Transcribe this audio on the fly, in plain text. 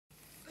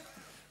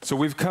So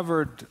we've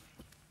covered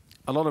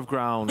a lot of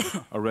ground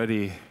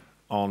already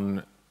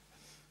on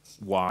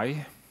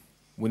why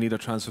we need a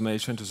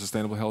transformation to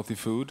sustainable healthy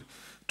food.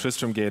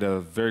 Tristram gave a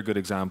very good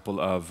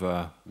example of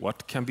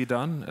what can be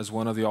done as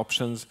one of the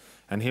options.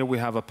 And here we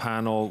have a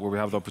panel where we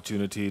have the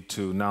opportunity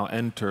to now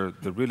enter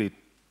the really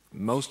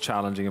most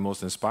challenging and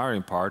most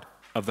inspiring part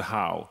of the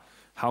how.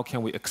 How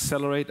can we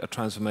accelerate a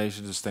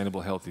transformation to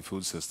sustainable healthy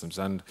food systems?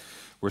 And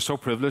we're so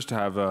privileged to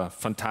have a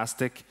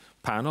fantastic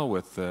panel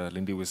with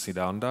Lindiwe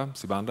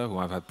Sibanda, who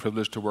I've had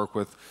privilege to work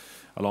with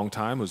a long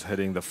time, who's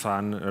heading the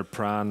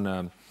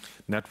PRAN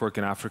network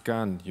in Africa,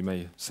 and you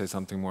may say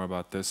something more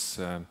about this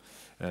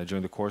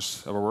during the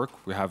course of our work.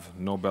 We have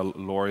Nobel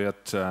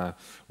laureate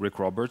Rick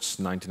Roberts,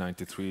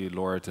 1993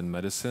 laureate in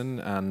medicine,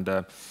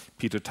 and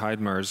Peter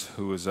Tyedmers,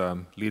 who is a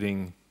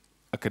leading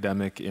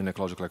academic in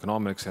ecological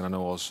economics, and I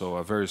know also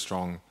a very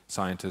strong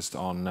scientist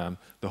on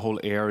the whole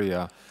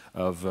area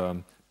of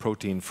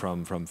protein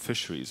from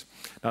fisheries.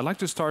 Now, I'd like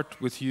to start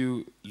with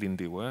you,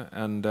 Lindiwe,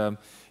 and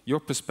your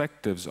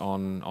perspectives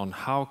on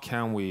how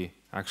can we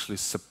actually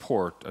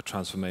support a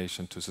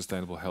transformation to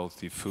sustainable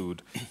healthy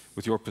food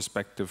with your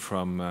perspective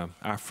from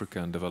Africa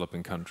and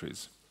developing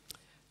countries.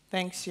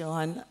 Thanks,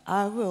 Johan.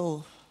 I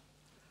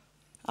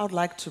would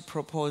like to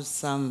propose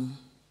some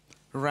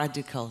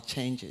radical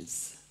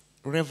changes,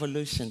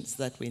 revolutions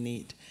that we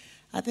need.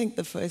 I think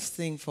the first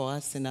thing for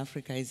us in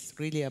Africa is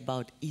really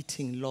about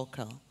eating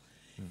local.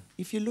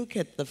 If you look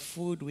at the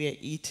food we are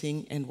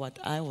eating and what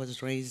I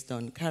was raised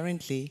on,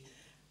 currently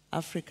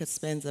Africa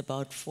spends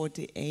about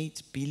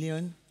 48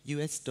 billion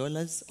US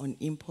dollars on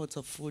imports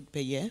of food per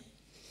year,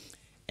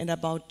 and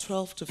about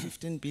 12 to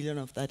 15 billion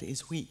of that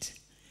is wheat.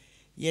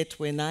 Yet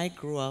when I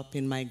grew up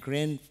in my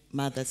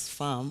grandmother's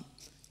farm,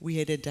 we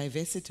had a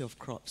diversity of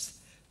crops.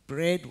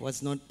 Bread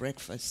was not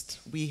breakfast.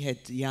 We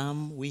had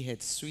yam, we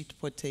had sweet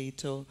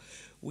potato,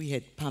 we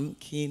had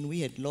pumpkin, we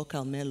had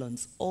local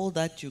melons. All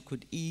that you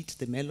could eat,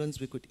 the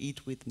melons we could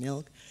eat with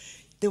milk.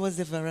 There was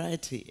a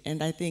variety,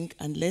 and I think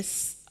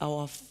unless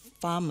our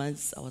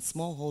farmers, our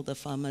smallholder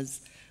farmers,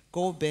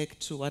 go back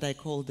to what I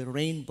call the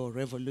rainbow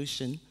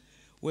revolution,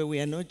 where we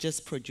are not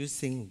just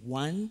producing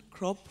one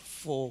crop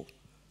for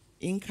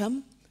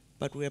income,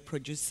 but we are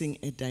producing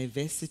a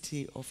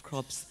diversity of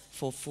crops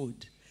for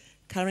food.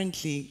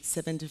 Currently,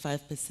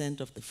 75%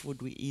 of the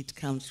food we eat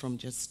comes from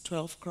just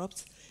 12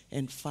 crops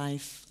and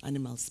 5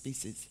 animal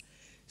species.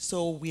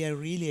 So we are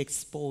really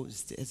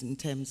exposed as in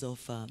terms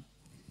of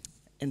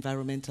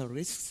environmental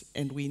risks,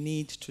 and we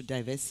need to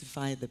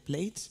diversify the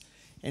plate,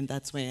 and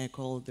that's why I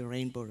call the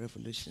rainbow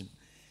revolution.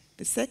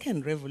 The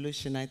second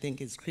revolution I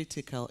think is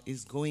critical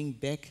is going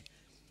back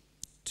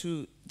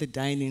to the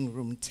dining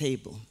room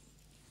table.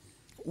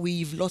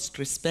 We've lost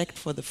respect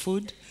for the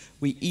food.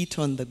 We eat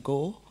on the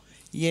go.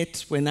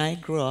 Yet when I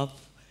grew up,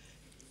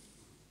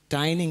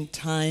 dining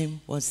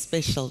time was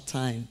special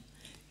time.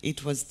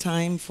 It was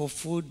time for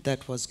food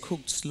that was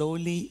cooked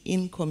slowly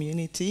in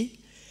community.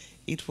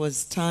 It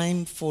was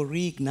time for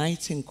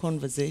reigniting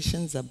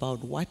conversations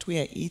about what we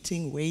are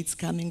eating, where it's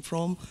coming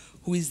from,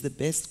 who is the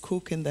best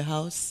cook in the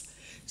house.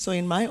 So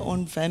in my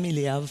own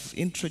family, I've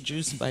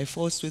introduced by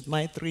force with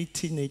my 3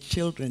 teenage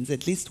children,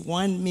 at least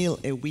one meal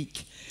a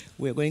week.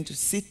 We're going to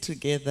sit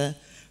together,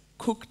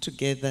 cook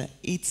together,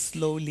 eat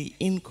slowly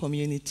in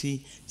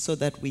community so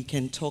that we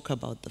can talk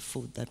about the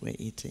food that we're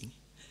eating.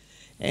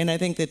 And I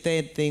think the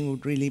third thing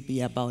would really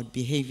be about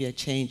behavior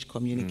change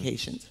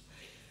communications.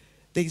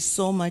 There's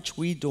so much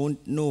we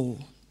don't know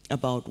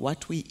about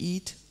what we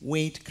eat,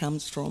 where it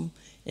comes from,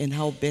 and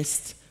how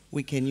best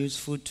we can use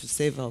food to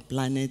save our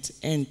planet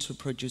and to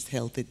produce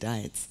healthy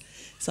diets.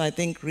 So I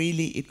think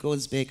really it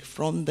goes back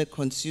from the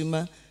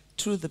consumer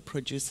to the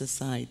producer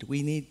side.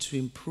 We need to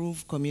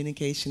improve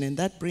communication, and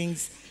that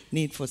brings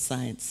need for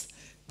science.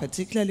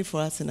 Particularly for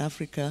us in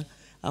Africa,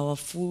 our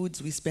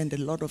foods, we spend a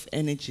lot of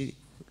energy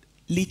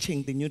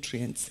leaching the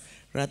nutrients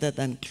rather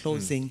than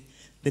closing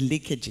the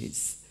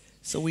leakages.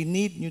 So we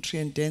need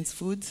nutrient-dense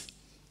foods,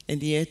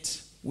 and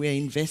yet we're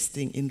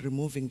investing in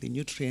removing the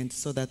nutrients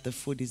so that the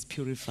food is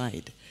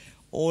purified,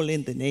 all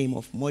in the name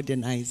of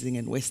modernizing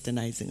and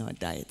westernizing our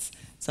diets.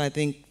 So I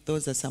think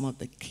those are some of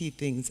the key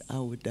things I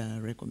would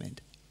recommend.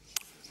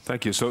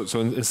 Thank you. So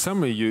in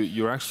summary,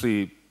 you're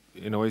actually,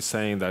 in a way,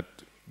 saying that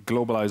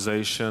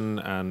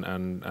globalization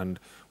and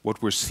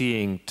what we're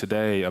seeing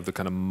today of the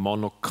kind of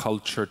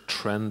monoculture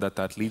trend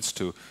that leads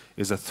to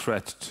is a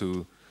threat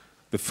to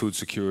the food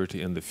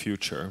security in the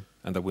future,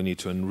 and that we need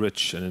to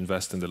enrich and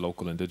invest in the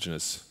local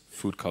indigenous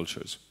food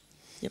cultures.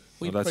 Yep,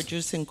 we're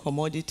producing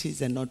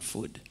commodities and not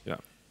food. Yeah.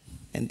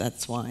 And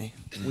that's why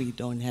we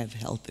don't have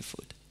healthy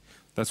food.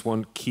 That's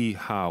one key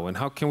how. And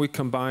how can we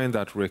combine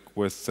that, Rick,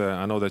 with,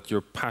 I know that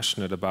you're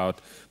passionate about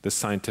the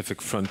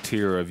scientific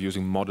frontier of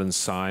using modern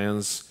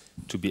science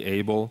to be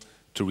able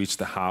to reach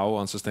the how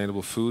on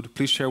sustainable food.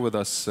 Please share with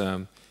us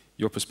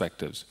your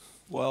perspectives.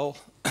 Well,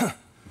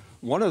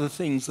 one of the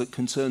things that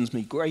concerns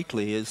me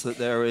greatly is that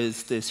there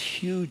is this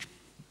huge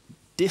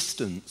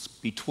distance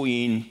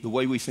between the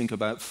way we think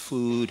about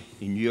food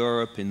in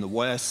Europe, in the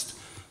West,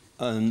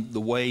 and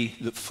the way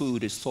that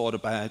food is thought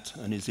about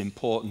and is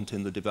important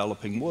in the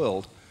developing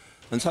world.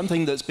 And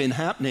something that's been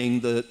happening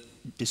that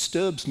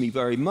disturbs me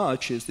very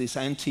much is this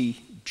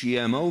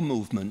anti-GMO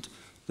movement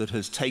that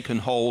has taken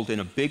hold in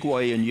a big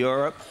way in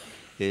Europe,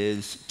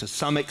 is to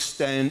some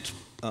extent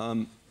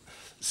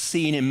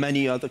seen in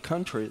many other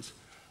countries.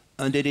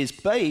 And it is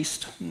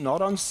based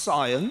not on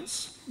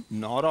science,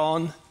 not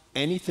on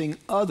anything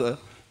other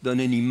than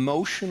an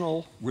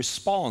emotional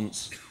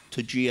response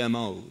to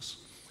GMOs.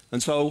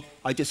 And so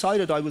I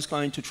decided I was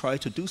going to try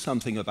to do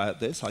something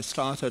about this. I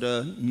started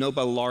a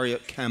Nobel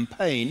laureate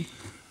campaign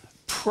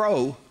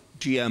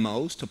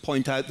pro-GMOs to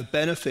point out the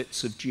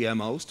benefits of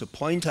GMOs, to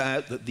point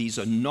out that these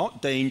are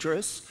not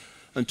dangerous,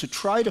 and to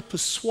try to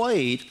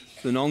persuade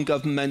the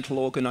non-governmental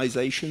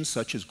organizations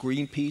such as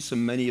Greenpeace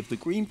and many of the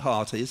Green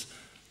parties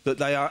that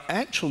they are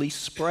actually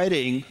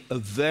spreading a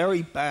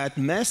very bad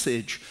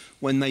message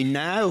when they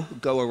now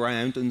go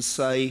around and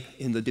say,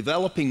 in the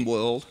developing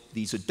world,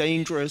 these are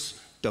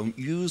dangerous, don't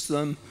use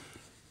them,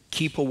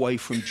 keep away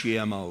from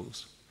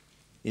GMOs.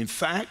 In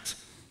fact,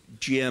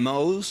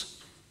 GMOs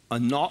are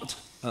not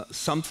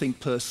something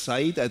per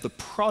se, they're the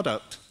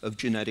product of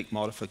genetic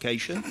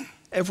modification.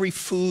 Every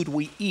food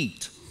we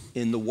eat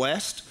in the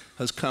West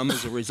has come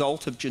as a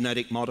result of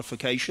genetic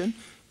modification,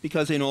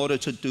 because in order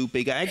to do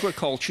big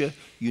agriculture,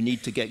 you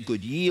need to get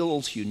good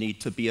yields, you need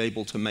to be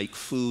able to make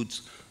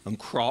foods and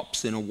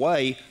crops in a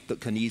way that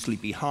can easily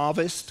be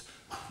harvested,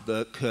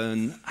 that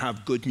can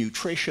have good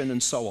nutrition,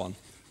 and so on.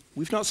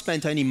 We've not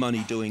spent any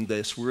money doing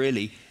this,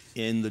 really,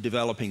 in the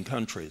developing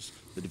countries.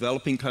 The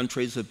developing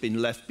countries have been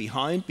left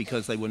behind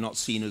because they were not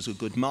seen as a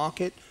good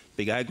market.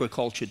 Big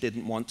agriculture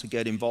didn't want to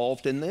get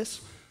involved in this.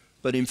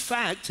 But in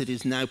fact, it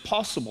is now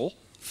possible,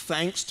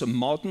 thanks to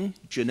modern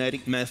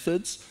genetic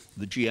methods,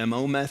 the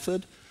GMO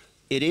method,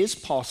 it is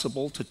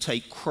possible to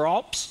take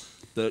crops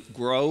that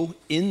grow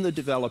in the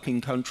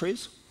developing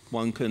countries.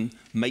 One can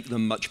make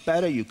them much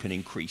better. You can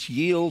increase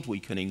yield. We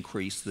can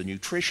increase the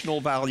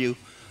nutritional value.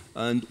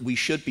 And we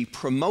should be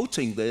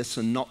promoting this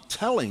and not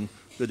telling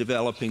the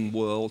developing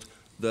world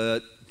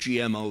that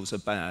GMOs are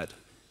bad.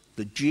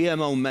 The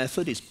GMO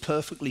method is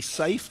perfectly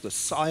safe. The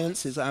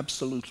science is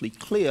absolutely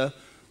clear.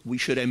 We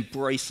should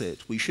embrace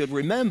it. We should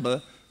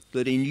remember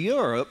that in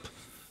Europe,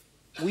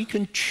 we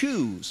can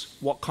choose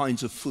what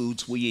kinds of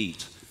foods we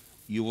eat.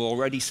 You've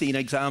already seen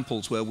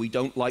examples where we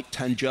don't like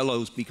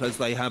tangelos because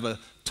they have a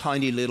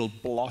tiny little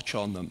blotch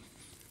on them.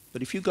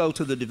 But if you go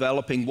to the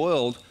developing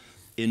world,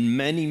 in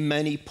many,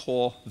 many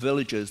poor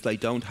villages, they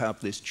don't have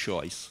this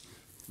choice.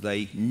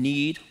 They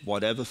need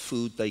whatever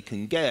food they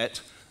can get,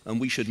 and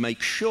we should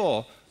make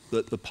sure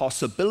that the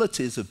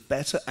possibilities of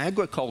better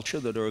agriculture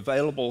that are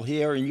available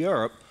here in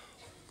Europe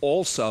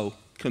also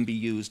can be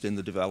used in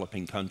the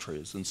developing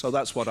countries. And so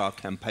that's what our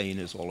campaign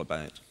is all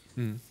about.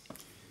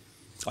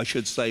 I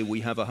should say we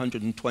have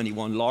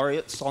 121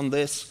 laureates on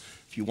this.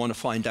 If you want to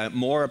find out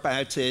more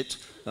about it,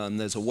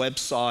 there's a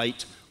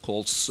website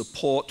called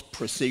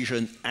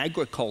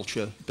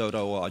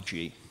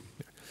supportprecisionagriculture.org.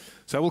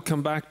 So I will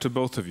come back to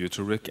both of you,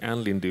 to Rick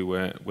and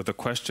Lindiwe, with a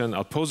question.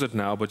 I'll pose it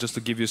now, but just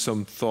to give you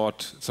some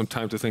thought, some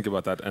time to think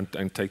about that,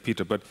 and take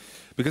Peter. But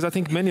because I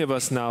think many of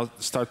us now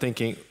start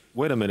thinking,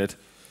 wait a minute,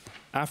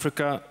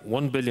 Africa,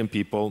 1 billion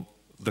people,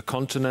 the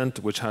continent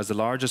which has the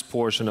largest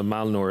portion of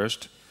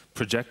malnourished,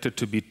 projected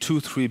to be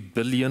 2-3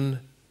 billion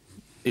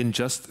in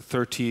just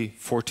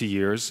 30-40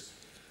 years.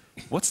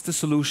 What's the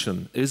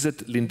solution? Is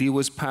it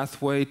Lindiwe's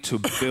pathway to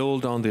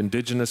build on the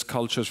indigenous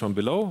cultures from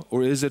below,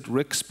 or is it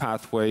Rick's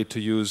pathway to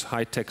use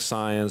high-tech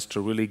science to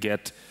really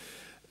get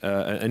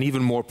an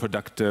even more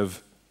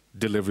productive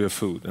delivery of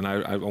food? And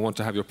I want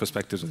to have your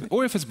perspectives,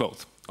 or if it's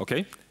both,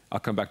 okay? I'll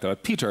come back to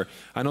that. Peter,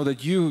 I know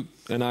that you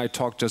and I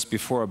talked just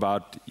before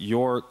about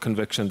your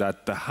conviction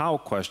that the how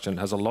question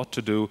has a lot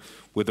to do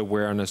with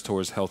awareness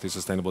towards healthy,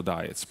 sustainable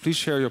diets. Please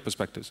share your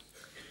perspectives.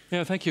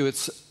 Yeah, thank you.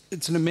 It's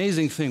an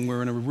amazing thing.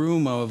 We're in a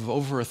room of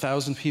over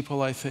 1,000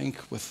 people, I think,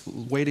 with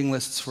waiting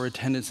lists for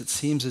attendance. It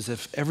seems as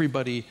if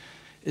everybody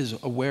is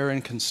aware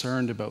and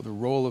concerned about the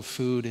role of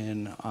food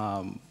in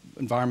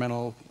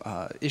environmental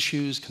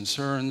issues,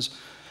 concerns.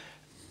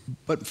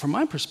 But from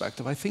my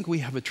perspective, I think we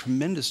have a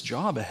tremendous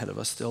job ahead of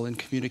us still in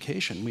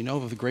communication. We know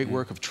of the great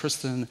work of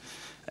Tristan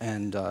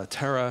and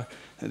Tara,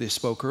 they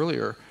spoke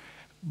earlier,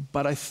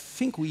 but I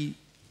think we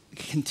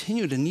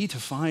continue to need to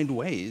find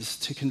ways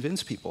to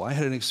convince people. I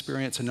had an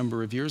experience a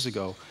number of years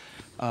ago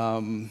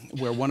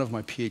where one of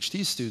my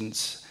PhD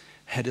students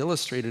had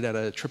illustrated at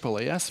a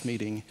AAAS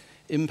meeting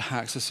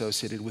impacts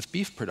associated with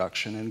beef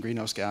production and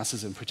greenhouse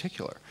gases in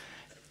particular.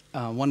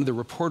 One of the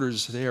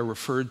reporters there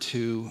referred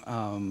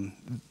to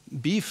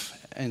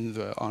beef and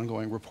the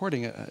ongoing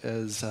reporting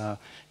as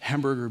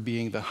hamburger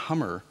being the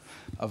Hummer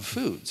of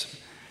foods,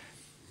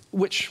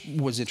 which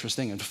was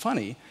interesting and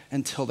funny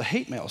until the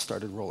hate mail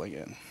started rolling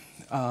in.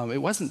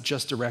 It wasn't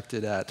just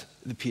directed at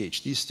the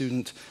PhD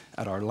student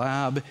at our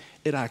lab,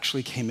 it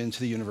actually came into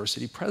the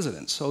university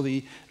president. So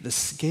the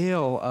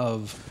scale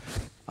of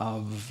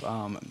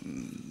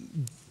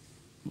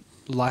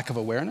lack of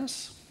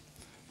awareness,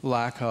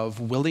 lack of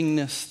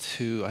willingness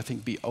to, I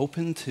think, be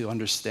open to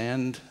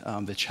understand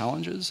the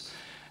challenges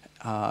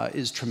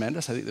is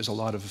tremendous. I think there's a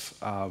lot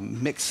of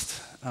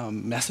mixed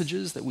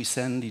messages that we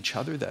send each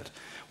other that,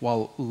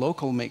 while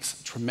local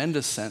makes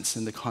tremendous sense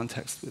in the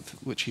context with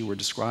which you were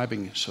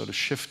describing, sort of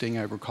shifting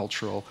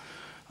agricultural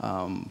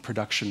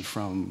production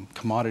from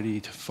commodity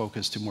to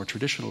focus to more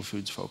traditional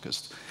foods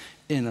focused.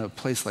 In a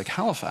place like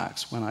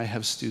Halifax, when I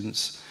have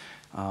students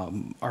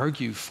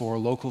argue for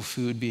local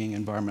food being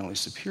environmentally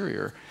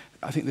superior,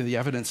 I think that the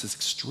evidence is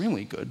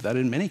extremely good that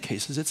in many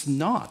cases it's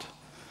not.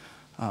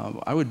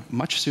 I would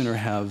much sooner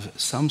have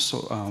some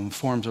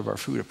forms of our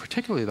food,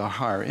 particularly the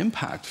higher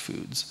impact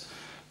foods,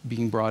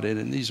 being brought in,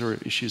 and these are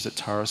issues that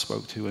Tara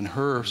spoke to in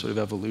her sort of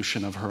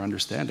evolution of her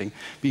understanding,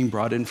 being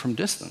brought in from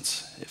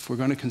distance. If we're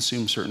going to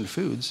consume certain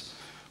foods,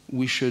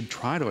 we should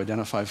try to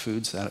identify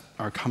foods that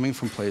are coming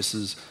from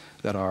places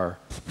that are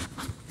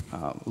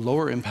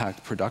lower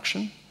impact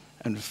production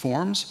and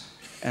forms,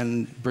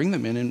 and bring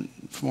them in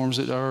forms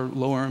that are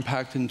lower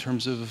impact in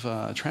terms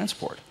of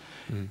transport.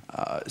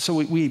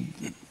 So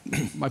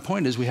my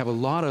point is we have a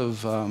lot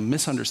of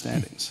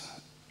misunderstandings.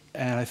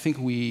 And I think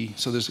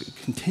so there's a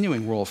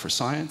continuing role for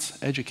science,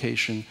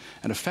 education,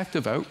 and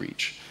effective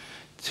outreach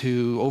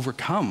to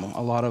overcome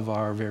a lot of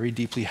our very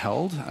deeply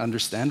held,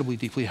 understandably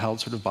deeply held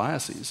sort of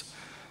biases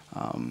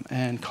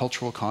and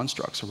cultural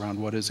constructs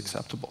around what is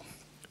acceptable.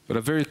 But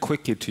a very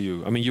quickie to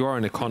you. I mean, you are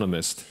an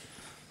economist.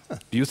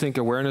 Do you think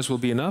awareness will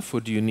be enough, or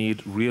do you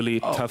need really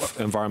tough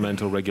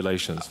environmental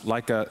regulations,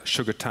 like a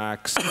sugar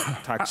tax,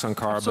 tax on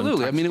carbon?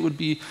 Absolutely. I mean, it would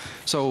be,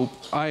 so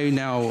I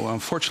now,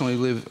 unfortunately,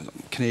 live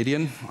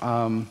Canadian.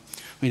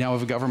 We now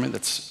have a government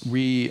that's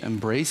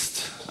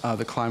re-embraced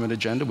the climate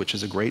agenda, which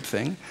is a great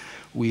thing.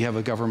 We have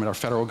a government, our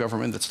federal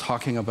government, that's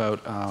talking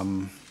about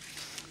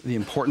the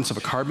importance of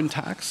a carbon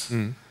tax.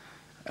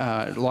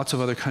 Lots of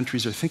other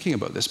countries are thinking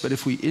about this, but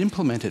if we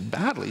implement it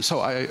badly,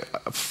 so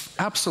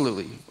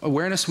absolutely,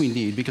 awareness we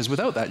need, because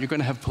without that, you're going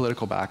to have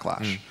political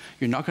backlash.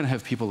 You're not going to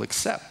have people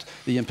accept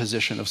the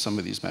imposition of some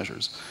of these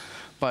measures.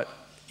 But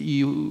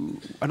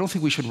I don't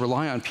think we should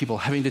rely on people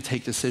having to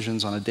take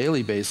decisions on a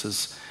daily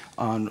basis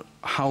on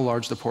how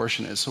large the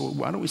portion is. So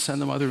why don't we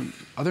send them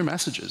other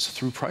messages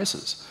through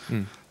prices?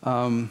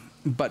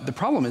 But the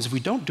problem is, if we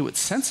don't do it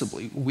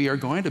sensibly, we are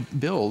going to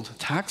build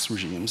tax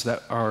regimes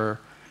that are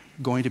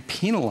going to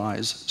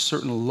penalize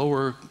certain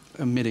lower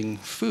emitting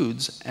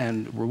foods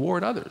and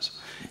reward others.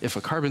 If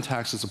a carbon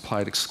tax is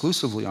applied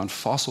exclusively on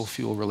fossil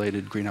fuel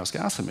related greenhouse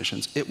gas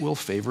emissions, it will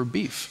favor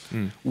beef,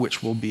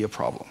 which will be a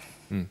problem.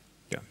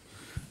 Yeah.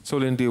 So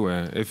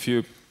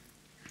Lindiwe,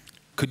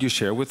 could you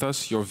share with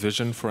us your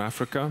vision for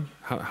Africa?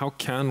 How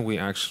can we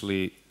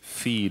actually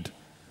feed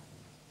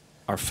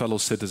our fellow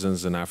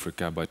citizens in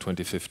Africa by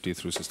 2050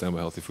 through sustainable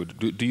healthy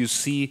food? Do you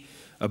see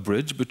a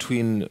bridge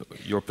between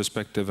your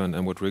perspective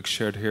and what Rick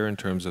shared here in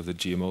terms of the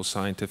GMO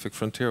scientific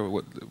frontier?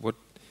 What?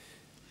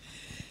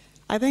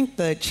 I think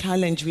the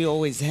challenge we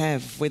always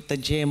have with the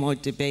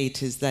GMO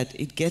debate is that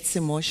it gets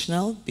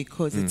emotional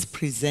because it's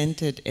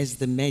presented as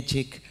the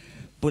magic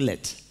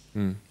bullet.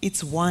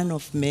 It's one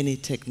of many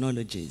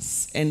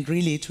technologies, and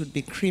really it would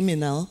be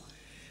criminal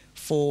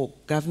for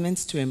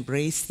governments to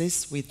embrace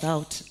this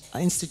without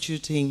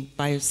instituting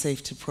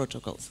biosafety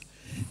protocols.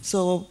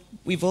 So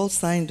we've all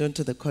signed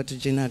onto the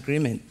Cotonou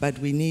Agreement, but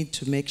we need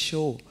to make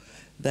sure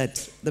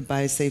that the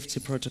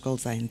biosafety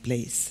protocols are in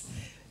place.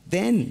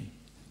 Then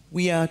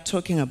we are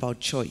talking about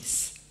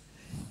choice.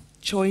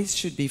 Choice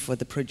should be for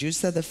the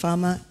producer, the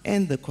farmer,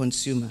 and the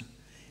consumer.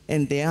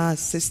 And there are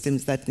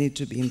systems that need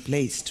to be in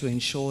place to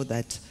ensure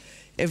that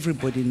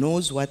everybody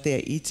knows what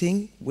they're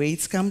eating, where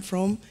it's come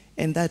from,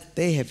 and that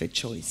they have a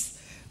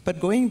choice. But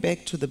going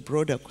back to the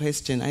broader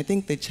question, I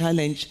think the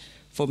challenge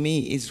for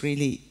me is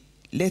really,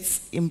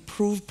 let's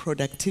improve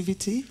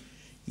productivity.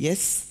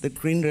 Yes, the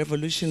green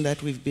revolution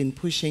that we've been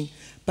pushing,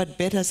 but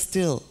better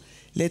still,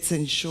 let's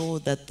ensure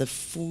that the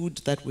food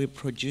that we're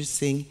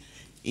producing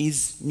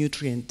is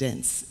nutrient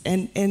dense.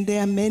 And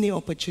there are many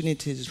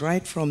opportunities,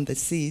 right from the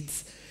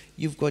seeds.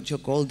 You've got your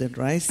golden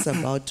rice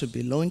about to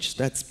be launched,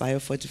 that's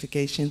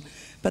biofortification,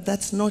 but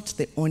that's not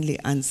the only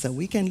answer.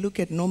 We can look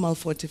at normal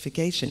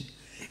fortification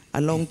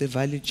along the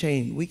value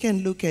chain. We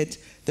can look at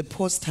the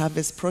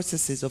post-harvest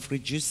processes of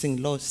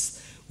reducing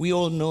loss. We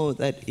all know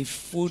that if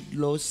food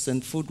loss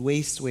and food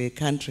waste were a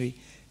country,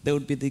 they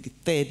would be the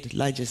third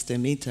largest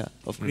emitter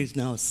of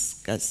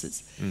greenhouse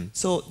gases.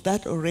 So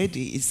that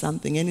already is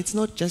something, and it's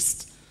not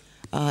just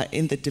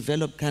in the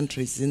developed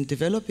countries. In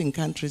developing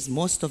countries,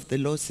 most of the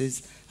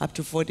losses, up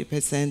to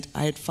 40%,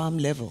 are at farm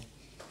level,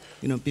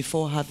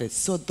 before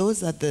harvest. So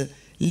those are the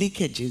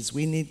leakages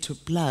we need to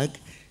plug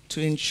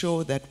to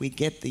ensure that we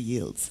get the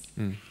yields.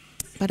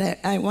 But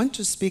I want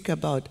to speak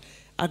about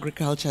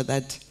agriculture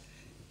that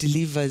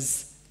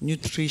delivers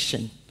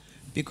nutrition,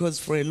 because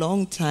for a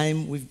long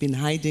time we've been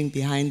hiding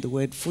behind the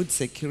word food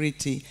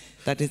security,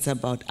 that it's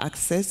about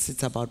access,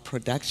 it's about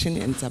production,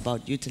 and it's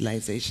about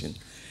utilization.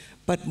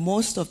 But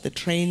most of the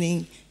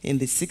training in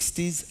the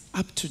 60s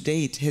up to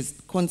date has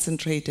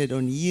concentrated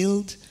on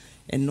yield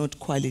and not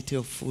quality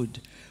of food.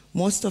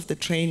 Most of the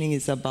training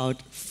is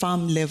about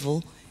farm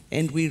level,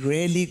 and we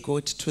rarely go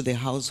to the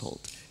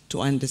household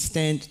to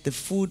understand the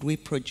food we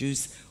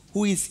produce,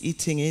 who is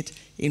eating it,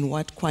 in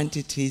what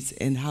quantities,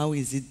 and how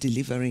is it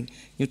delivering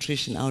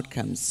nutrition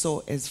outcomes.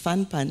 So as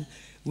FANPAN,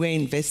 we're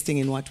investing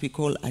in what we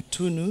call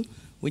Atunu,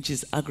 which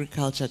is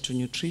agriculture to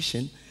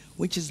nutrition,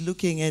 which is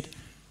looking at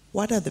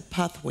what are the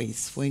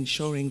pathways for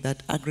ensuring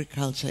that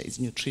agriculture is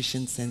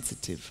nutrition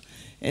sensitive.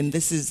 And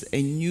this is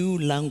a new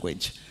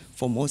language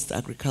for most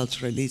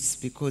agriculturalists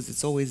because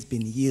it's always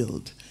been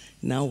yield.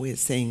 Now we're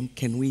saying,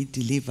 can we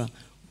deliver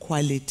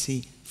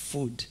quality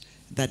food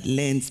that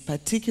lends,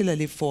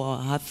 particularly for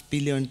our 500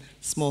 million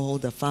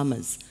smallholder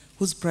farmers,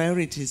 whose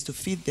priority is to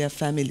feed their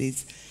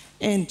families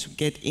and to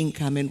get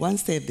income. And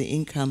once they have the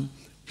income,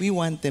 we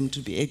want them to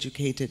be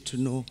educated to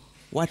know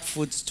what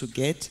foods to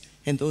get,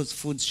 and those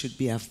foods should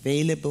be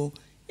available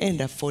and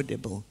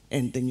affordable.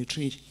 And the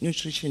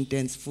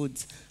nutrition-dense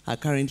foods are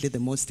currently the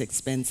most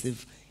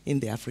expensive in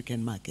the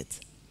African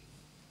markets.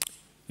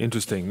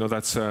 Interesting. No,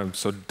 that's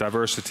so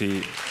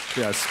diversity.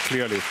 Yes,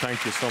 clearly.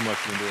 Thank you so much,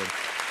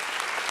 Lindiwe.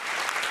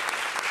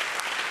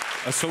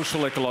 A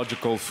social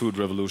ecological food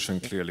revolution,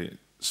 clearly.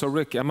 So,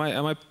 Rick, am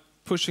I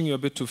pushing you a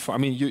bit too far? I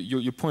mean,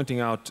 you're pointing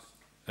out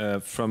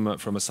from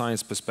a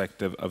science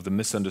perspective of the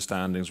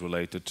misunderstandings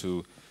related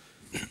to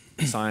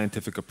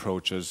scientific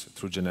approaches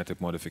through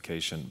genetic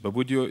modification. But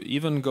would you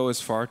even go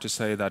as far to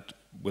say that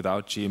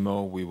without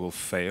GMO we will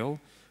fail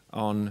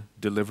on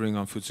delivering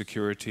on food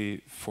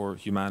security for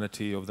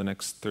humanity over the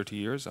next 30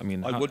 years? I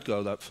mean, I would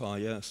go that far,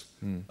 yes.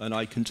 And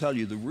I can tell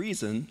you the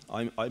reason.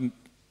 I'm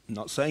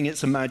not saying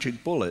it's a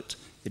magic bullet.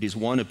 It is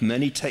one of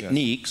many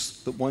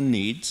techniques that one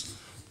needs.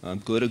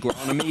 Good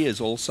agronomy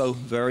is also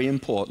very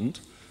important.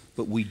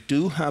 But we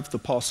do have the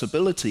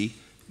possibility,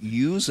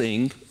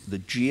 using the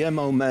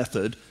GMO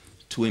method,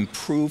 to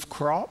improve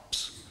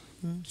crops,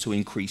 to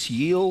increase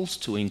yields,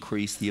 to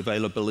increase the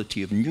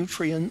availability of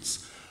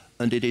nutrients.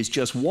 And it is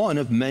just one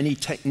of many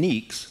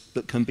techniques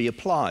that can be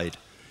applied.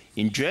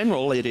 In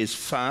general, it is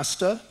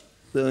faster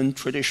than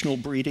traditional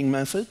breeding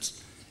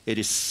methods. It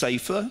is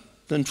safer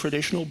than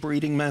traditional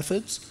breeding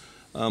methods.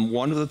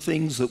 One of the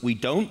things that we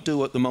don't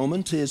do at the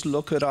moment is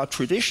look at our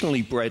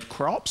traditionally bred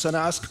crops and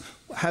ask,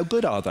 how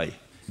good are they?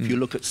 If you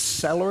look at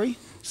celery,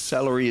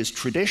 celery is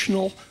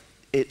traditional.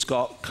 It's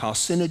got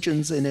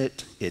carcinogens in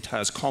it. It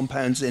has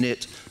compounds in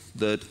it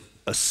that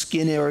are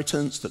skin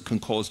irritants that can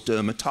cause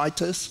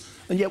dermatitis.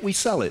 And yet we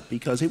sell it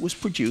because it was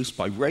produced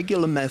by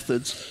regular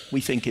methods. We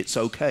think it's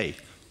okay.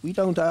 We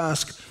don't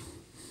ask,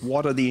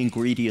 what are the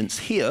ingredients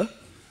here?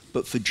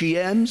 But for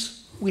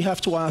GMs, we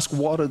have to ask,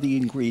 what are the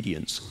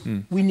ingredients?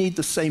 We need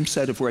the same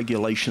set of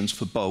regulations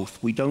for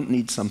both. We don't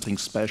need something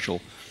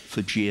special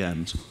for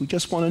GMs. We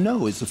just want to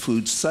know, is the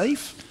food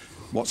safe?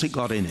 What's it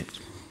got in it?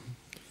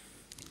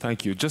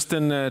 Thank you. Just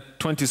in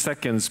 20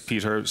 seconds,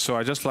 Peter, so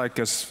I'd just like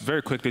us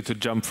very quickly to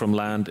jump from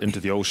land into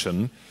the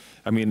ocean.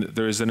 I mean,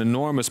 there is an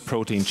enormous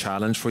protein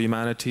challenge for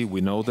humanity.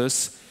 We know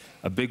this.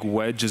 A big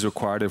wedge is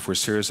required if we're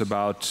serious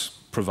about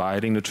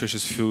providing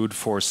nutritious food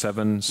for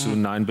 7,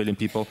 soon 9 billion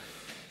people.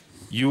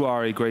 You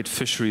are a great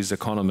fisheries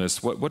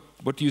economist.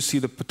 What do you see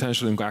the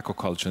potential in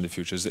aquaculture in the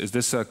future? Is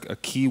this a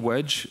key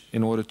wedge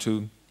in order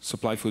to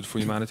supply food for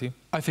humanity?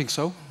 I think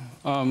so.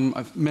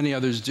 Many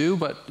others do,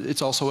 but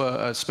it's also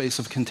a space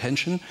of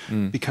contention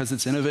because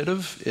it's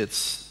innovative,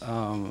 it's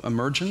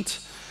emergent.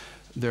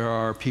 There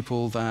are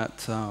people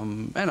that,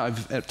 and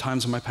I've at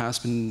times in my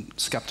past been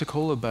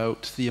skeptical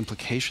about the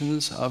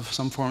implications of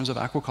some forms of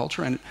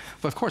aquaculture. And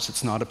but of course,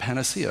 it's not a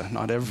panacea.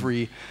 Not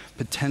every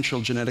potential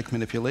genetic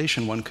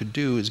manipulation one could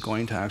do is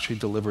going to actually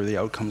deliver the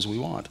outcomes we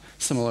want.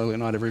 Similarly,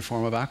 not every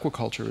form of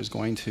aquaculture is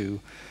going to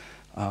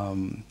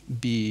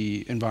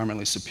be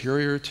environmentally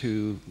superior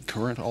to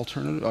current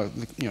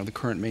alternative, the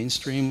current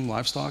mainstream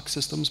livestock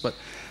systems. But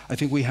I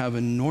think we have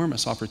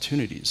enormous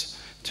opportunities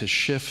to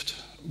shift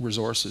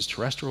resources,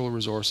 terrestrial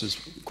resources,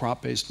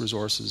 crop-based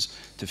resources,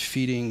 to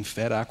feeding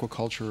fed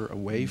aquaculture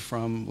away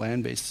from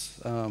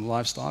land-based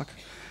livestock,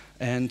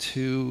 and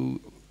to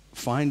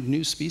find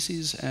new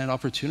species and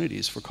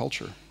opportunities for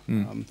culture.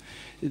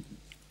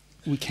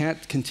 We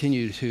can't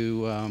continue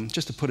to,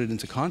 just to put it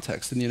into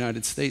context, in the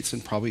United States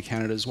and probably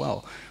Canada as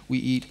well, we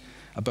eat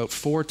about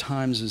 4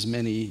 times as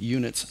many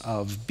units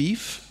of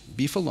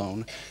beef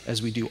alone,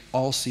 as we do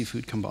all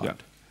seafood combined. Yeah.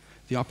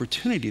 The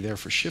opportunity there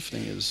for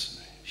shifting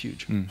is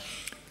huge.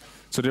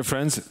 So, dear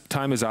friends,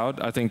 time is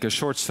out. I think a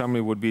short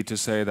summary would be to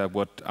say that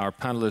what our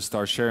panelists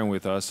are sharing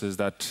with us is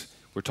that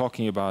we're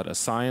talking about a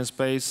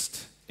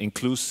science-based,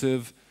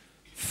 inclusive,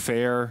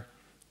 fair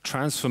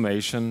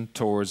transformation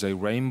towards a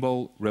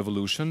rainbow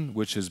revolution,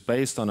 which is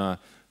based on a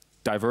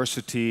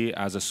diversity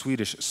as a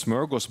Swedish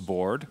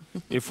smorgasbord,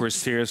 if we're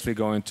seriously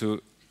going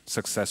to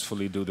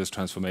successfully do this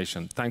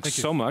transformation. Thanks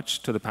so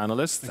much to the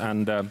panelists,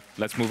 and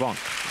let's move on.